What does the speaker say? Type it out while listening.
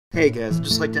Hey guys, I'd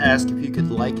just like to ask if you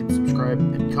could like and subscribe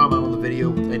and comment on the video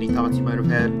with any thoughts you might have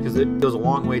had, because it goes a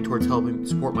long way towards helping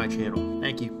support my channel.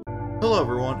 Thank you. Hello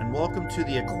everyone, and welcome to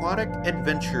the aquatic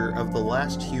adventure of the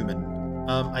last human.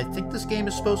 I think this game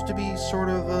is supposed to be sort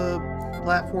of a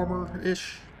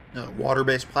platformer-ish,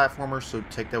 water-based platformer, so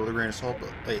take that with a grain of salt,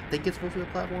 but I think it's supposed to be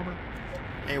a platformer.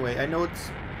 Anyway, I know it's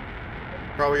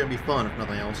probably going to be fun, if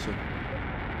nothing else, so...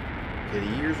 Okay,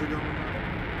 the years are going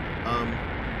on.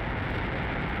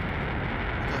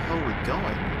 Where the hell are we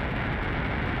going?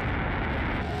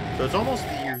 So it's almost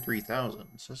the year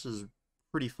 3000, so this is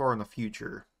pretty far in the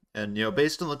future. And, you know,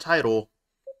 based on the title,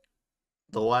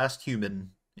 The Last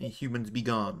Human, Humans Be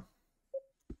Gone.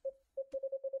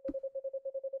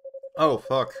 Oh,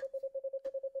 fuck.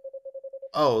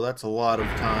 Oh, that's a lot of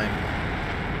time.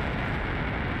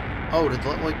 Oh, did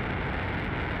that, like,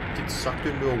 get sucked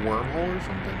into a wormhole or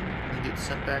something? And get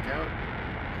sent back out?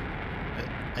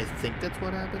 I think that's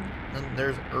what happened. And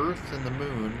there's Earth and the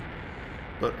Moon,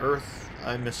 but Earth,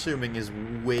 I'm assuming, is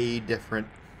way different.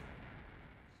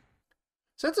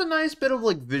 So that's a nice bit of,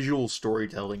 like, visual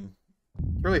storytelling.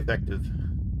 Really effective.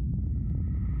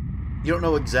 You don't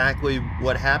know exactly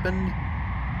what happened,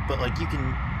 but, like, you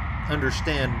can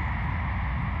understand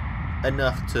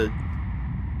enough to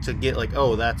get, like,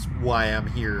 oh, that's why I'm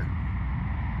here.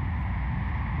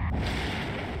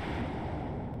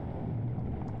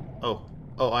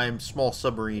 Oh, I am small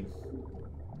submarine.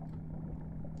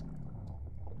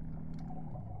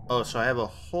 Oh, so I have a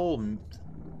whole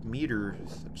meter,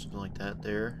 something like that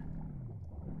there.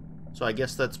 So I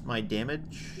guess that's my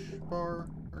damage bar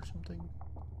or something.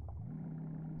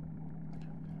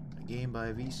 A game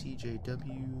by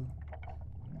VCJW.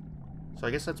 So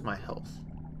I guess that's my health.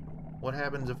 What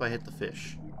happens if I hit the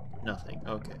fish? Nothing.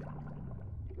 Okay.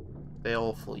 They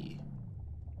all flee.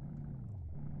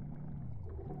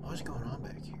 What's going on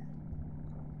back here?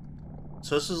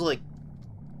 So this is like...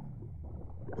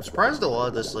 I'm surprised a lot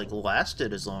of this like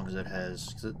lasted as long as it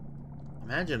has. 'Cause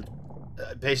imagine,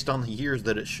 based on the years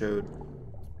that it showed,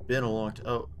 it's been a long time.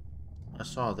 Oh, I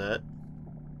saw that.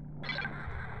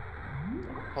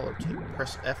 Holotape.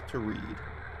 Press F to read.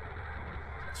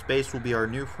 Space will be our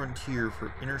new frontier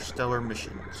for interstellar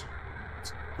missions.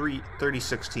 It's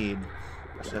 3016.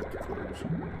 Press F to close.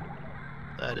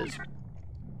 That is...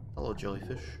 Hello,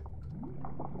 jellyfish.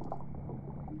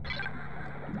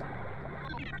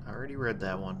 I already read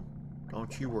that one.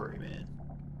 Don't you worry, man.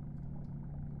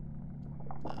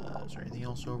 Is there anything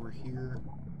else over here?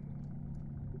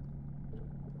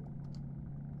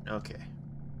 Okay.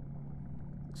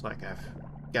 Looks like I've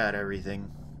got everything.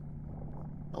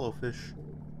 Hello, fish.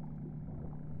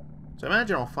 So I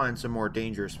imagine I'll find some more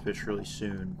dangerous fish really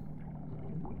soon.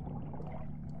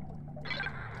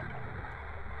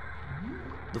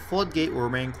 The floodgate will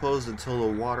remain closed until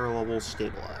the water levels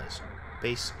stabilize.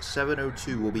 Base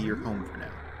 702 will be your home for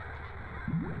now.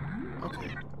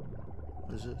 Okay.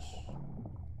 What is this?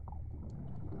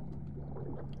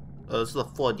 Oh, this is the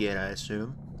floodgate, I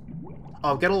assume.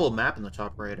 Oh, I've got a little map in the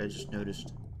top right, I just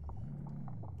noticed.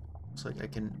 Looks like I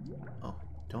can... Oh,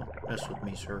 don't mess with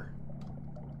me, sir.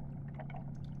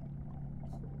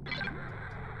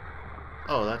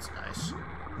 Oh, that's nice.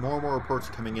 More and more reports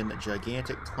coming in that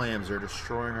gigantic clams are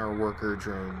destroying our worker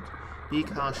drones. Be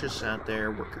cautious out there,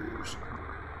 workers.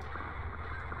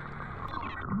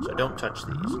 So don't touch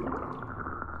these.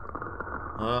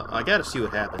 I gotta see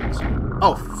what happens.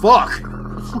 Oh, fuck!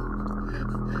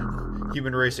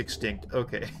 Human race extinct.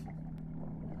 Okay.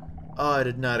 Oh, I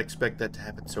did not expect that to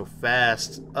happen so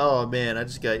fast. Oh, man, I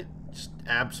just got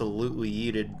absolutely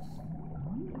yeeted.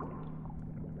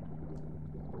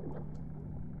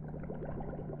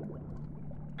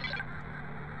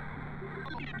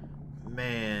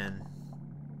 Man.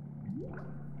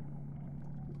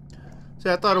 See,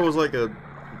 I thought it was like a...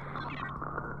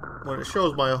 When it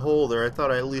shows my hole there, I thought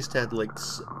I at least had, like,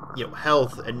 you know,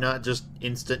 health and not just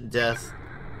instant death.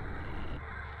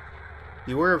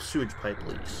 Beware of sewage pipe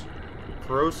leaks.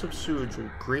 Corrosive sewage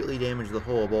will greatly damage the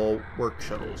hull of all work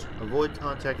shuttles. Avoid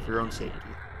contact for your own safety.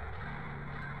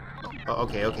 Oh,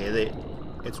 okay,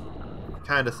 it's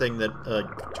kind of thing that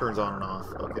turns on and off.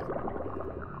 Okay.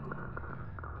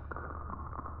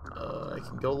 I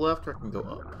can go left or I can go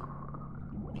up.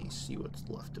 Let me see what's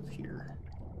left of here.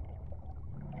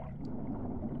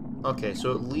 Okay,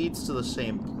 so it leads to the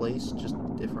same place, just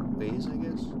different ways, I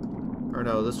guess? Or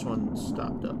no, this one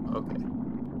stopped up. Okay.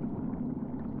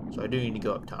 So I do need to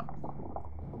go up top.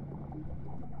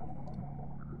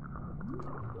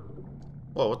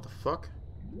 Whoa, what the fuck?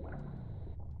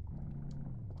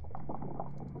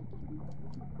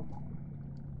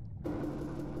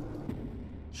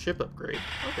 Ship upgrade.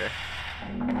 Okay.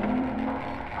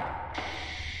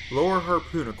 Lower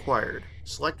harpoon acquired.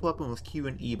 Select weapon with Q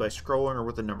and E by scrolling or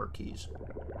with the number keys.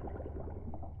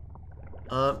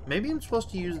 Maybe I'm supposed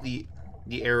to use the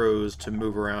arrows to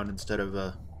move around instead of,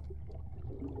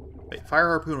 Wait, fire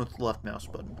harpoon with the left mouse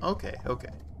button. Okay, okay.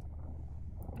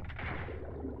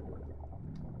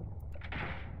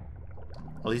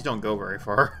 Well, these don't go very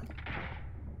far.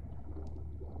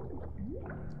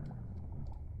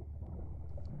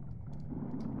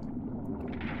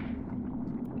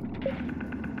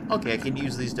 Okay, I can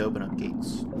use these to open up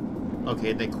gates.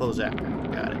 Okay, they close after.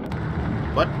 Got it.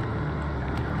 What?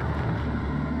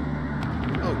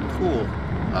 Oh, cool.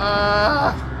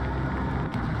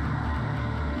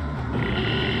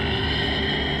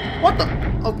 What the?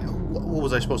 Okay, what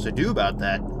was I supposed to do about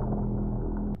that?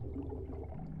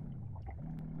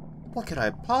 What could I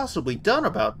have possibly done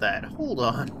about that? Hold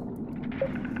on.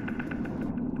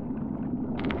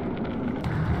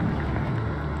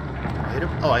 I hit him?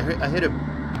 Oh, I hit him.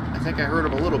 I think I hurt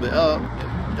him a little bit. Oh,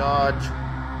 dodge.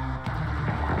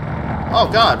 Oh,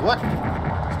 God, what?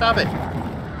 Stop it.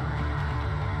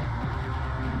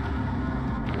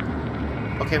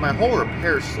 Okay, my whole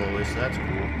repair's slowly, so that's cool.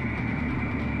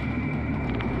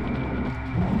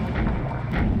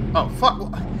 Oh, fuck.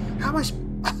 How am I...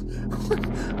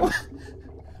 What?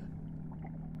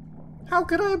 How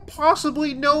could I have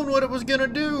possibly known what it was gonna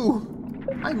do?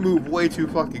 I move way too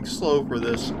fucking slow for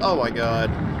this. Oh my god.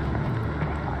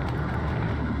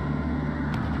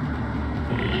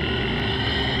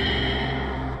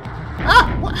 Ah!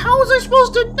 How was I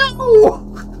supposed to know?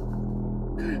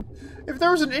 If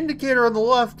there was an indicator on the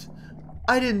left,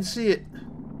 I didn't see it.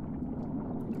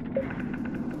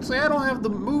 See, I don't have the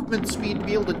movement speed to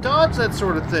be able to dodge that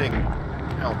sort of thing.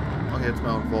 Oh, okay, it's my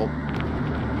own fault.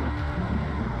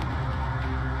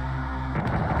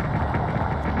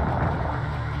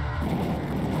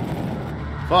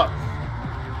 Fuck.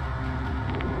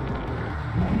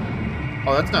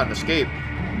 Oh, that's not an escape.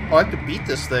 Oh, I have to beat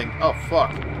this thing. Oh,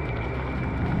 fuck.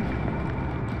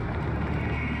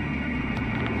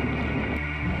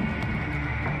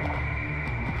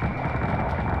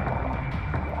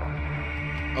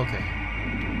 Okay.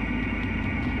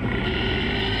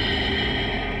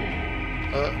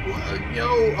 No.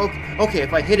 Okay,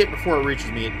 if I hit it before it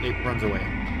reaches me, it runs away.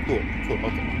 Cool, cool,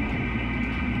 okay.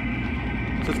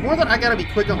 So it's more that I gotta be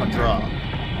quick on the draw.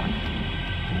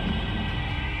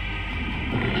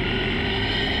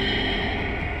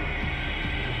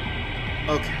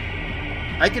 Okay.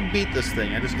 I can beat this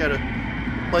thing, I just gotta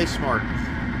play smart.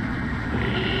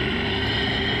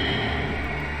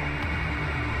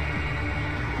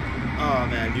 Oh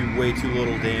man, I do way too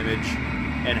little damage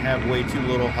and have way too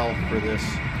little health for this.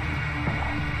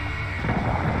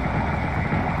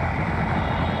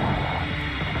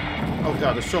 Oh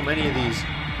god, there's so many of these.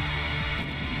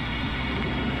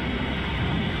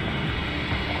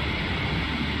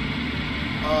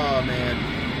 Oh man.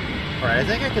 Alright, I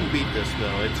think I can beat this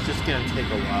though. It's just gonna take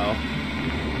a while.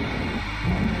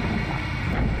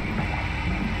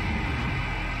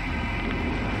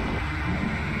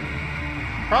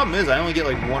 Problem is, I only get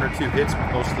like 1 or 2 hits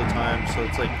most of the time, so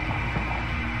it's like,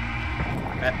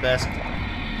 at best.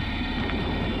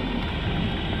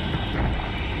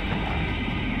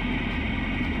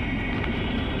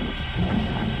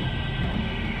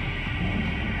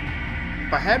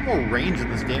 If I had more range in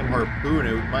this damn harpoon,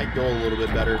 it might go a little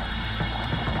bit better.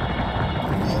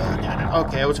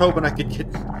 Okay, I was hoping I could get...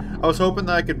 I was hoping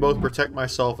that I could both protect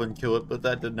myself and kill it, but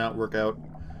that did not work out.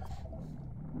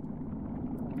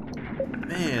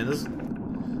 Man, this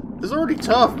is already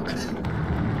tough.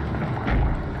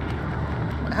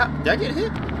 How, did I get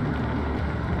hit?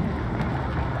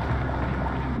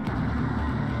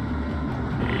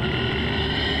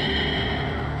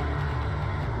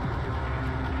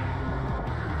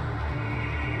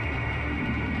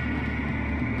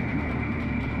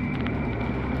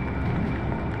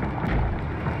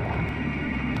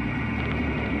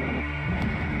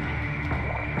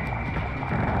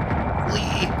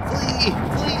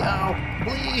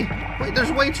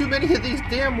 There's way too many of these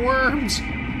damn worms!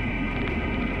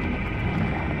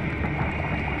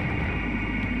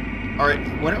 Alright,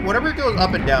 whenever it goes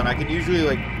up and down, I can usually,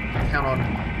 like, count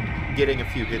on getting a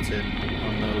few hits in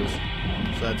on those.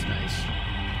 So that's nice.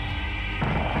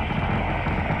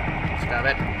 Stop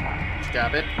it.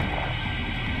 Stop it.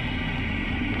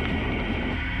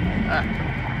 Ah.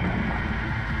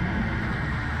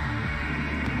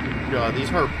 God, these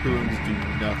harpoons do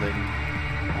nothing.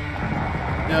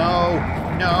 No,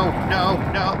 no, no,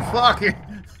 no, fuck it.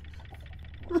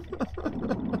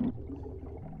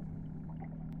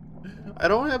 I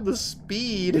don't have the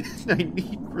speed I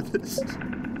need for this.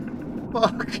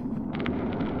 Fuck.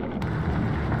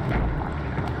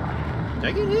 Did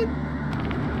I get hit?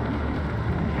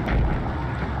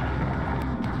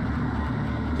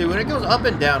 See, when it goes up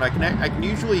and down, I can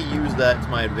usually use that to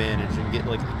my advantage and get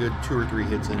like a good 2 or 3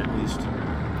 hits in at least.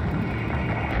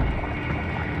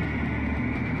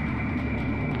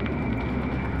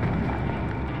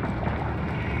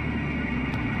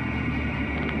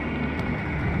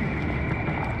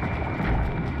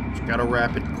 Just gotta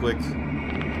wrap it quick.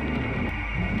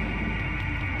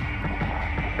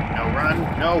 No, run!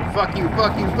 No, fuck you,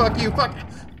 fuck you, fuck you, fuck you!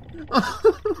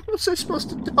 Was I supposed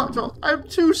to dodge all? I'm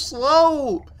too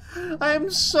slow! I am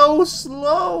so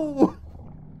slow!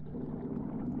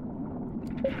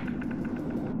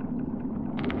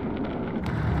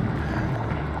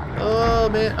 Oh,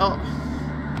 man. Oh.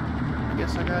 I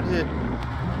guess I got hit.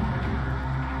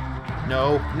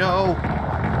 No, no!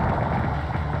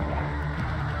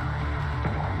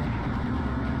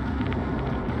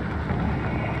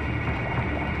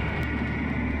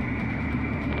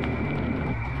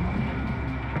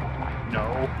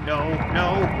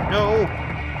 No!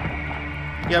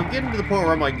 Yeah, I'm getting to the point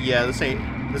where I'm like, yeah, this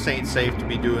ain't safe to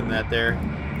be doing that there.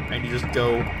 And you just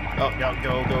go, oh, no,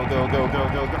 go,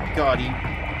 got him.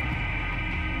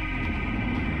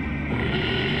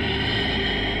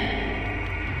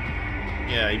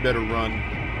 Yeah, you better run.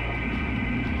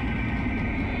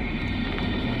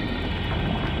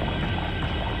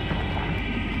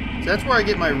 So that's where I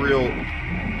get my real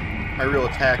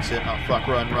attacks in. Oh fuck!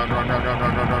 Run!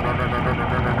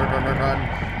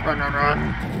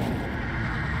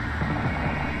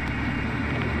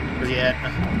 Where's he at?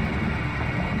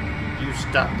 You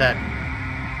stop that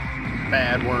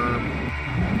bad worm.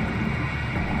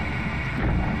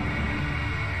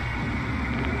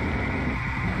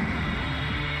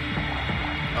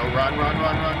 Oh, run!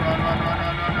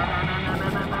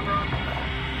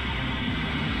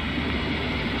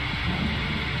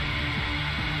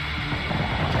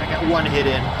 Okay, I got 1 hit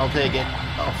in. I'll take it.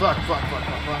 Oh, fuck.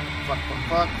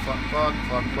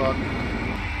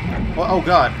 Oh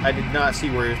god, I did not see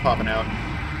where he was popping out.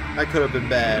 That could have been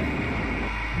bad.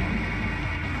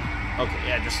 Okay,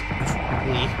 yeah, just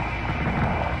flee.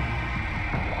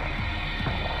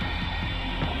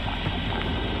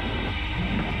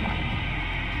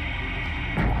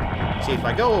 See, if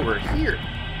I go over here,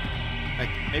 like,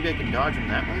 maybe I can dodge him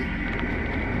that way?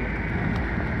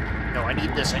 No, I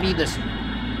need this.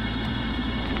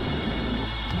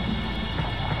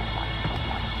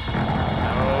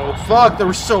 Fuck, there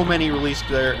were so many released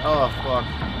there. Oh, fuck.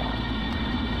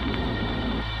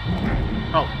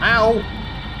 Oh, ow!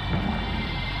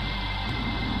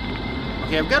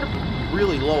 Okay, I've got it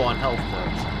really low on health,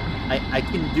 though. I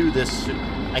can do this soon.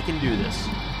 I can do this.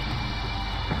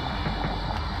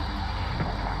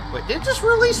 Wait, did it just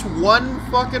release 1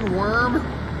 fucking worm?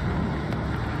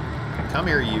 Come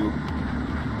here, you.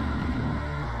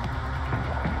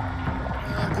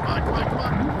 Come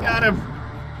on. Got him!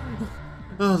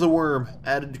 Oh, the worm.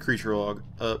 Added to creature log.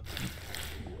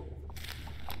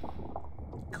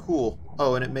 Cool.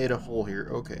 Oh, and it made a hole here.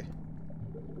 Okay.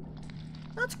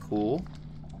 That's cool.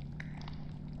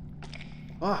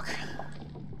 Fuck.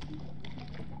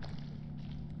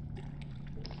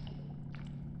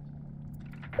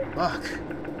 Fuck.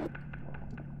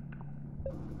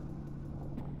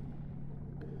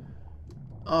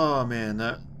 Oh, man,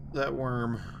 that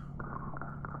worm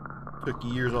took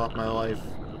years off my life.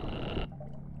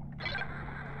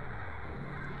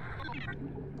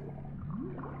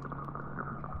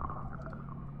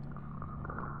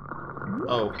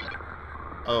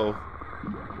 Oh.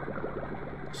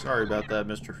 Sorry about that,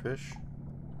 Mr. Fish.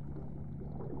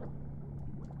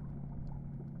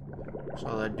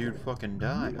 Saw that dude fucking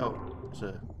die. Oh, there's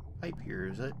a pipe here.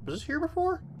 Was this here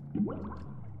before?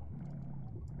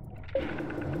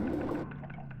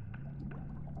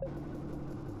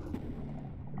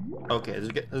 Okay,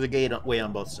 there's a gateway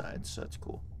on both sides, so that's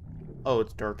cool. Oh,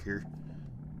 it's dark here.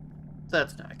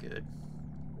 That's not good.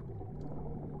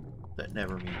 That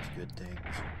never means good things.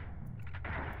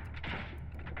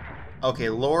 Okay,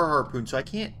 lower harpoon, so I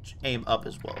can't aim up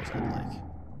as well as I'd like.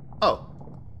 Oh.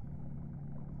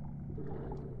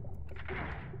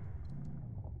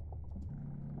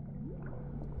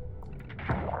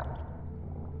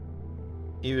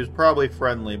 He was probably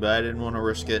friendly, but I didn't want to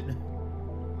risk it.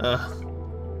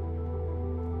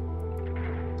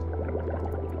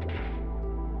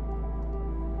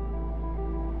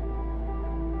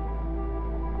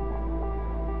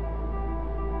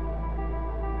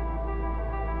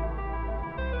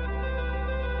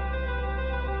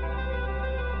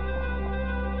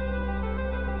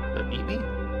 Eat me?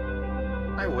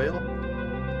 Hi, whale.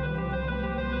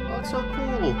 Oh, it's so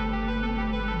cool.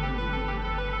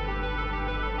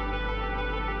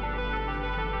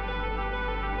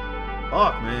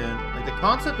 Fuck, man. Like, the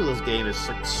concept of this game is,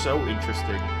 like, so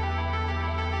interesting.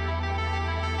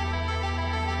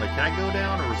 Like, can I go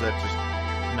down, or is that just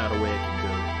not a way I can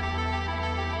go?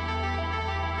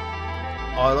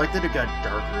 Oh, I like that it got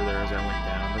darker there as I went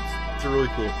down. That's a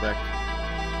really cool effect.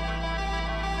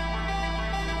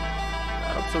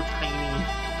 God, I'm so tiny.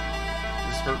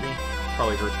 Does this hurt me?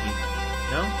 Probably hurts me.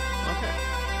 No? Okay.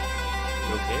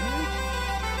 You okay, man?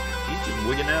 He's just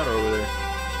wigging out over there.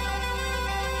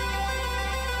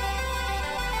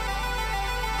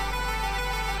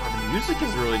 Oh, the music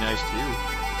is really nice, too.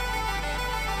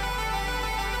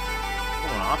 I'm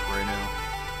going off right now.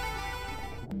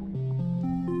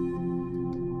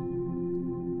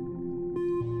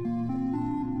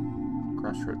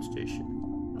 Crossroads Station.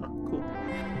 Oh, cool.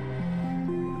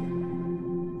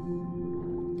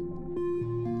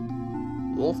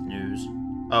 Wolf news.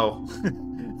 Oh.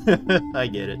 I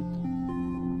get it.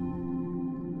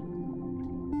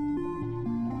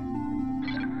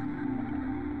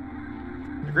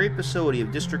 The great facility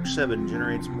of District 7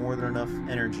 generates more than enough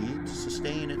energy to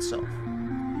sustain itself.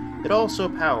 It also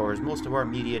powers most of our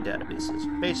media databases.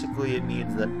 Basically, it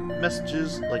means that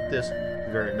messages like this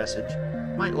very message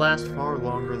might last far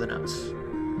longer than us.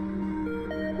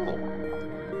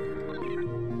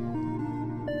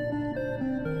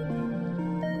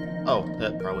 Oh,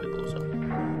 that probably blows up.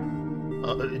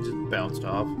 It just bounced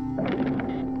off.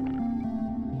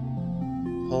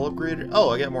 Hull upgraded. Oh,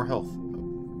 I got more health.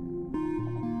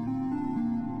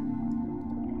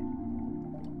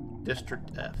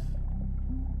 District F.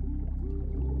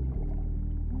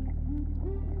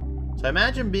 So I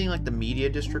imagine being like the media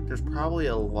district, there's probably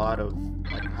a lot of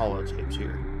like holotapes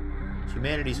here. It's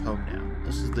humanity's home now.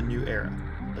 This is the new era.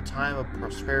 The time of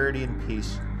prosperity and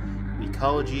peace,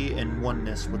 ecology and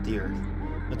oneness with the earth.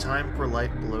 The time for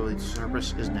life below the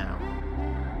surface is now.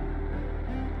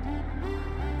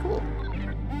 Cool.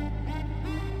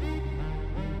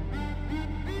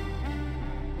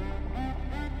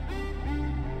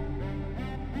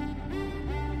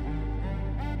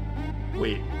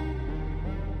 Wait.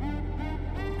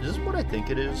 Is this what I think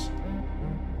it is?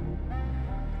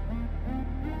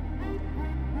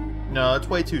 No, it's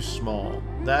way too small.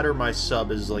 That or my sub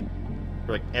is like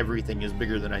everything is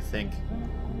bigger than I think.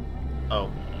 Oh.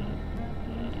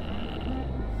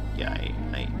 Yeah,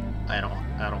 I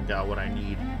don't got what I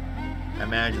need. I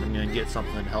imagine I'm gonna get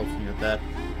something that helps me with that.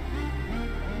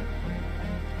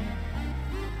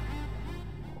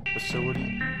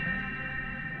 Facility.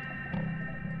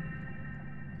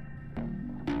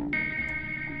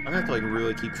 I'm gonna have to like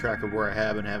really keep track of where I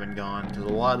have and haven't gone, because a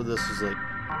lot of this is like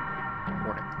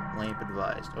warning. Lamp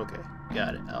advised. Okay,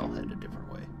 got it. I'll head a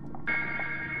different way.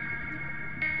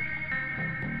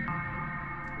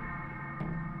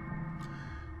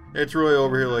 It's really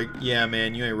over here like, yeah,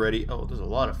 man, you ain't ready. Oh, there's a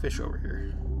lot of fish over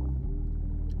here.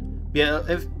 Yeah,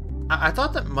 if I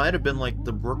thought that might have been like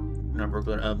the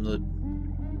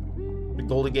the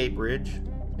Golden Gate Bridge,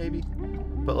 maybe.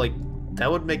 But like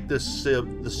that would make the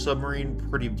submarine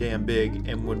pretty damn big,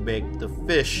 and would make the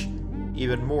fish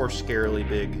even more scarily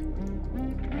big.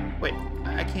 Wait,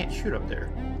 I can't shoot up there.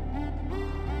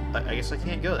 I guess I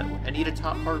can't go that way. I need a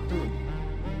top harpoon.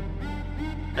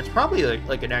 That's probably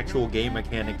like an actual game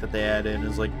mechanic that they add in.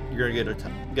 Is like you're gonna get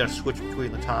you gotta switch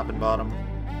between the top and bottom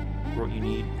for what you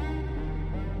need.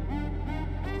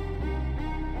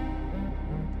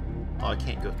 Oh, I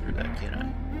can't go through that, can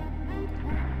I?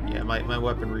 Yeah, my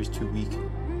weaponry's too weak.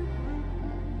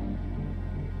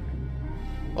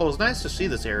 Oh, it's nice to see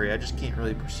this area. I just can't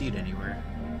really proceed anywhere.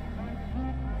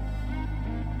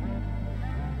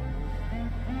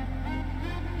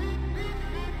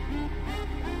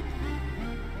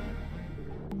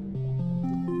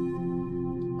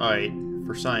 Alright,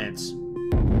 for science.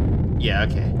 Yeah,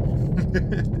 okay.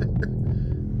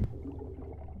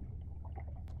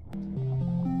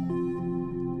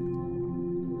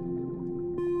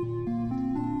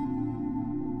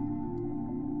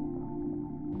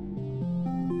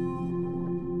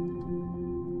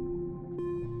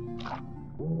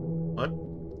 What?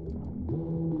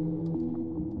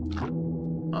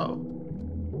 Oh.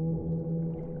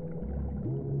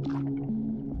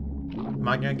 Am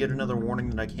I gonna get another warning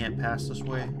that I can't pass this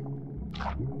way?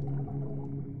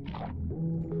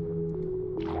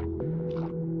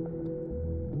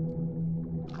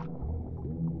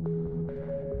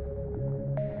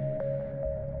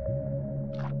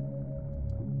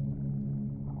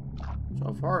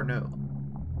 So far, no.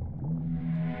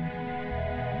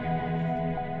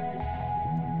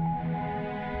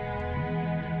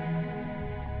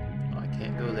 I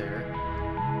can't go there.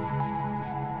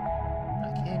 I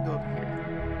can go up here.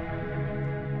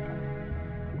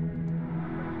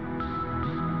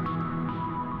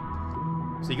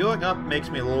 See, going up makes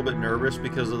me a little bit nervous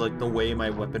because of like the way my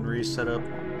weaponry is set up.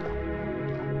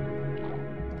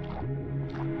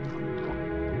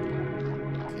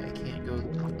 Okay, I can't go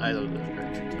either of those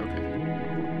directions. Okay.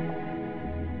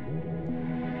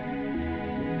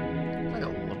 There's like a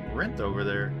labyrinth over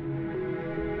there.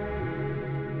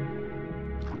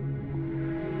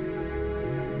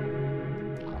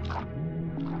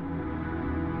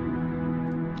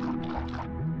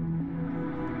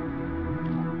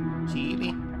 See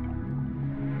me?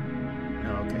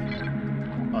 No, okay.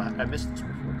 Oh, I missed this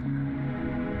before.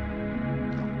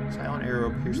 Silent arrow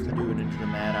pierced the dune into the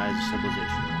mad eyes of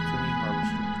civilization. Truly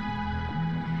harvester.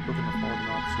 Book in the Fallen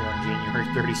Officer on January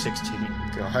 3016.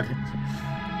 God.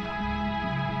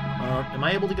 Am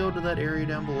I able to go to that area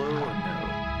down below or no?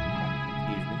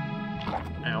 Excuse me.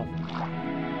 Ow.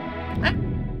 Ah!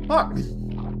 Fuck!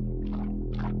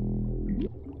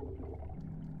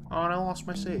 Oh, and I lost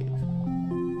my save.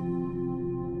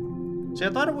 See, I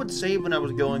thought it would save when I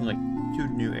was going, like, to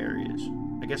new areas.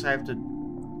 I guess I have to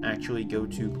actually go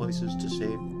to places to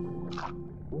save.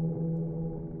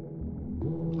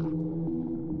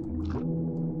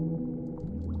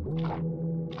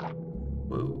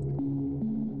 Whoa.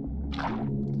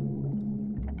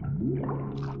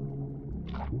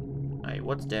 Alright,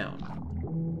 what's down?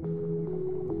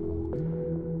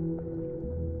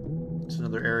 It's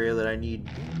another area that I need.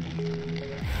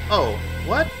 Oh,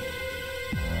 what?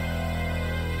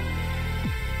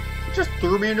 It just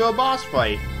threw me into a boss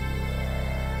fight.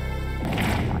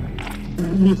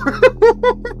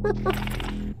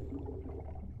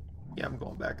 Yeah, I'm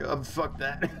going back up. Fuck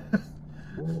that.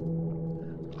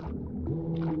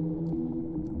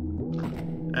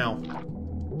 Ow.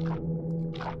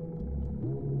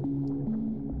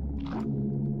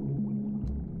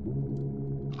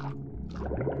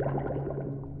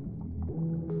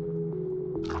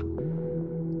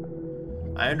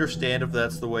 I understand if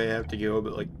that's the way I have to go,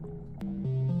 but like,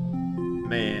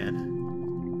 man.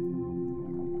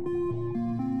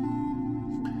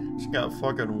 Just got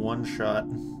fucking one shot.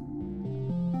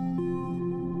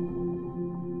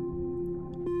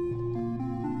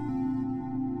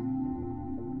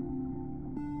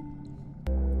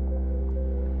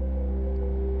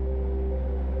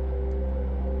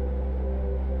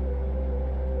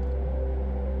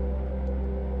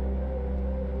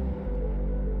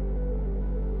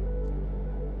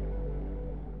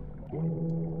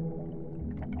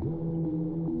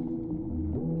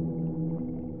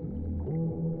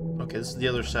 Okay, this is the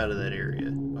other side of that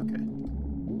area. Okay.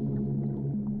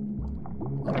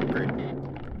 Upgrade.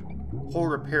 Whole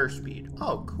repair speed.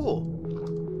 Oh, cool.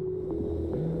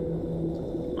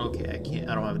 Okay,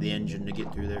 I don't have the engine to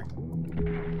get through there.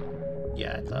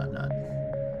 Yeah, I thought not.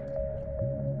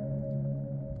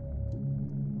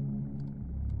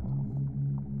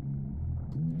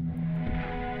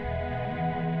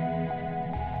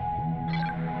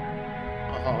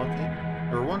 Oh, okay.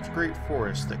 There were once great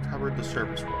forests that covered the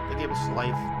surface world. They gave us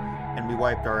life, and we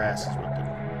wiped our asses with them.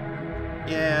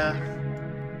 Yeah.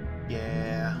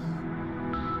 Yeah.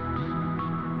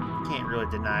 Can't really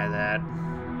deny that.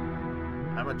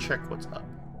 I'm gonna check what's up.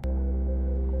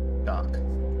 Dock.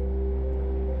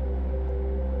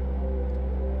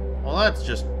 Well, that's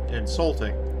just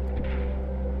insulting.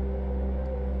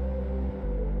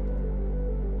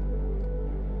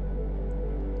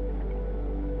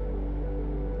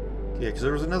 Yeah, because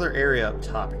there was another area up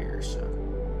top here, so...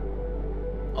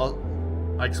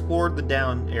 I explored the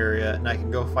down area, and I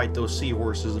can go fight those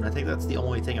seahorses, and I think that's the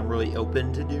only thing I'm really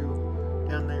open to do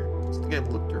down there. I think I've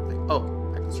looked through everything. Oh,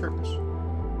 back to the surface.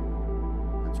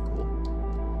 That's cool.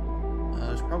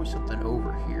 There's probably something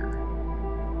over here.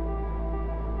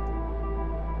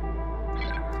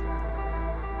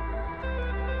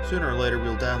 Sooner or later,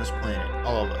 we'll die on this planet.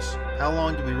 All of us. How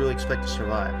long do we really expect to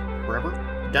survive? Forever?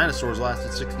 Dinosaurs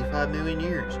lasted 65 million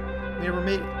years. We never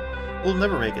made it. We'll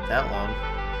never make it that long.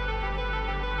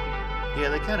 Yeah,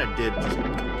 they kind of did just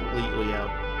completely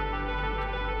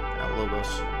outlive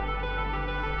us.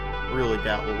 Really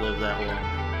doubt we'll live that long.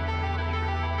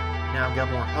 Now I've got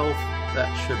more health.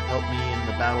 That should help me in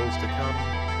the battles to come.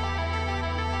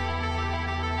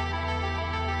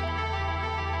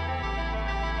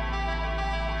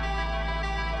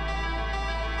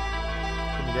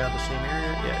 Can we get out the same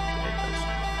area? Yeah, it does.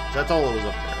 That's all that was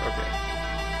up there. Okay.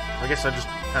 I guess I just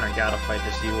kind of gotta fight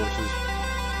the seahorses,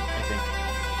 I think.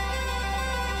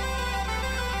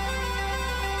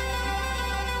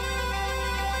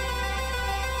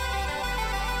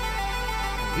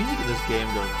 The music of this game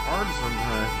goes hard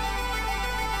sometimes.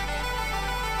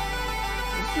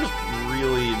 It's just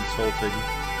really insulting.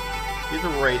 These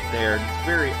are right there, and it's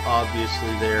very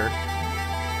obviously there.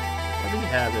 But do they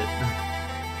have it?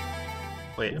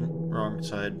 Wait, I'm wrong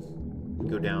side.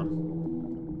 Go down.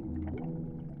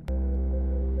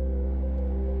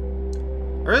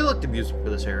 I really like the music for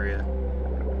this area.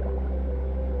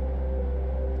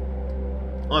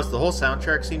 Unless the whole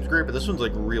soundtrack seems great, but this one's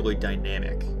like really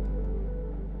dynamic.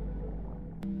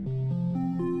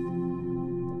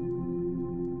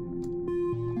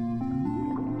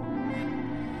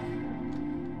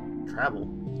 Travel.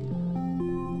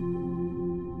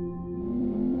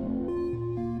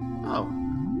 Oh.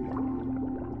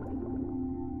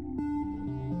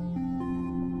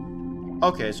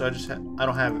 Okay, so I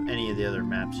don't have any of the other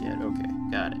maps yet. Okay,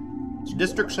 got it. So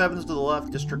District 7 is to the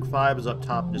left, District 5 is up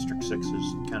top, and District 6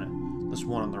 is kind of this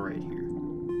one on the right here.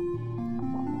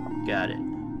 Got it.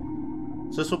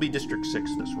 So this will be District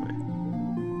 6 this way.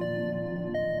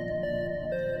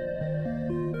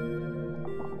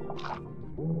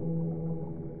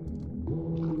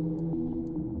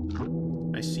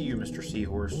 I see you, Mr.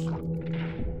 Seahorse.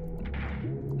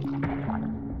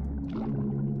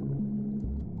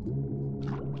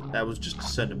 That was just to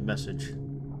send a message.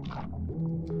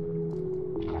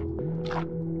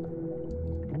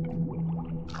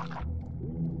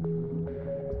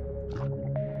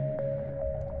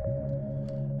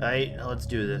 Alright, let's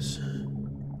do this.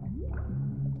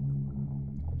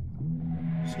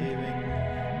 Saving.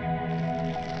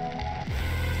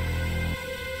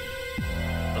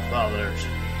 The fathers.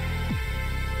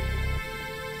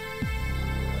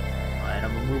 Alright,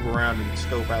 I'm gonna move around and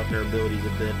scope out their abilities a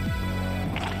bit.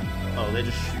 Oh, they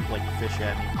just shoot like fish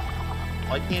at me.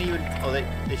 Oh, I can't even... Oh,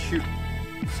 they shoot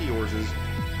seahorses.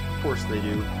 Of course they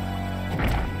do.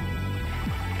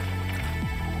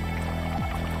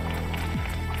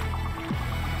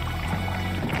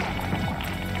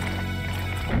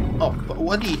 Oh, but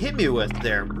what did he hit me with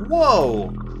there?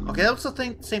 Whoa! Okay, that was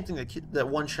the same thing that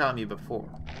one-shot me before.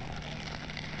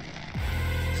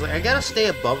 So like, I gotta stay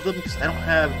above them because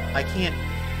I can't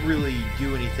really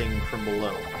do anything from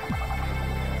below.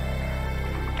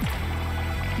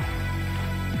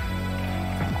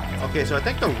 Okay, so I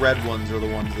think the red ones are the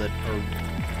ones that are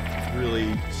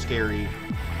really scary,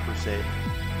 per se.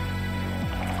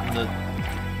 And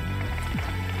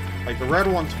the red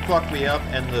ones fuck me up,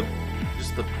 and the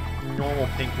normal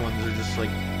pink ones are just,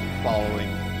 like, following.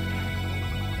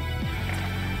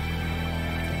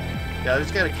 Yeah, I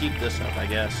just gotta keep this up, I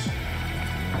guess.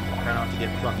 Try not to get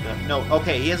fucked up. No,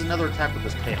 okay, he has another attack with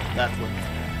his tail. That's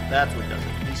what does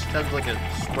it. He sounds like a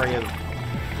spray of...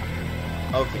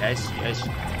 Okay, I see.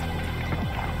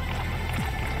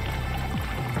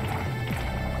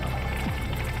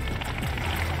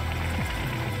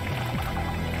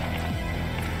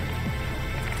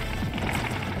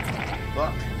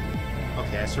 Fuck.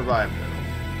 Okay, I survived.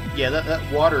 Yeah,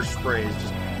 that water spray is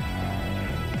just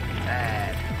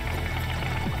bad.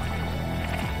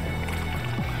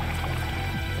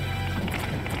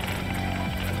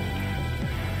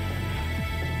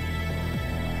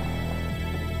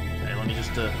 Okay, let me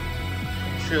just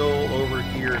chill over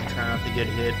here and try not to get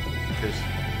hit, because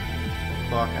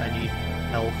fuck, I need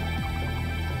health.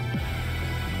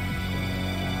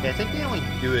 Okay, I think they only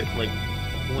do it like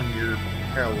when you're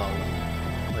parallel.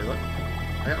 Wait, what?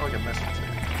 I got like a message there.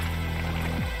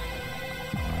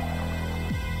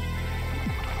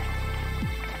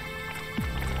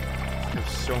 I have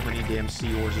so many damn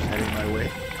seahorses heading my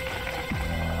way.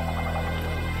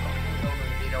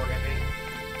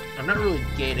 I'm not really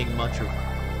gaining much of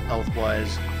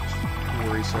health-wise.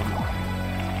 Worrisome.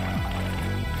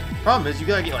 Problem is, you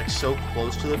gotta get like so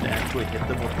close to them to actually hit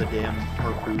them with the damn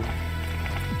harpoon.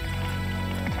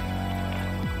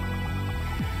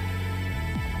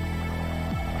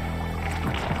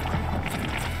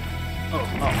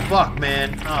 Oh, fuck,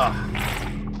 man. Ugh.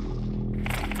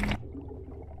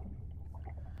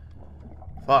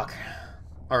 Fuck.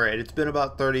 Alright, it's been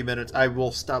about 30 minutes. I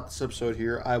will stop this episode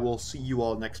here. I will see you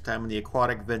all next time in the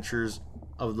Aquatic Adventures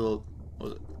of the... What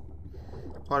was it?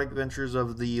 Aquatic Adventures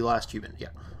of the Last Human. Yeah.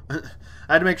 I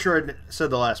had to make sure I said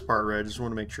the last part right. I just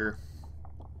want to make sure.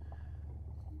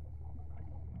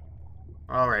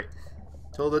 Alright.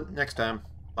 Till the next time.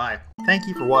 Bye. Thank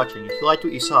you for watching. If you liked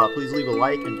what you saw, please leave a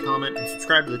like and comment and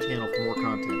subscribe to the channel for more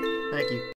content. Thank you.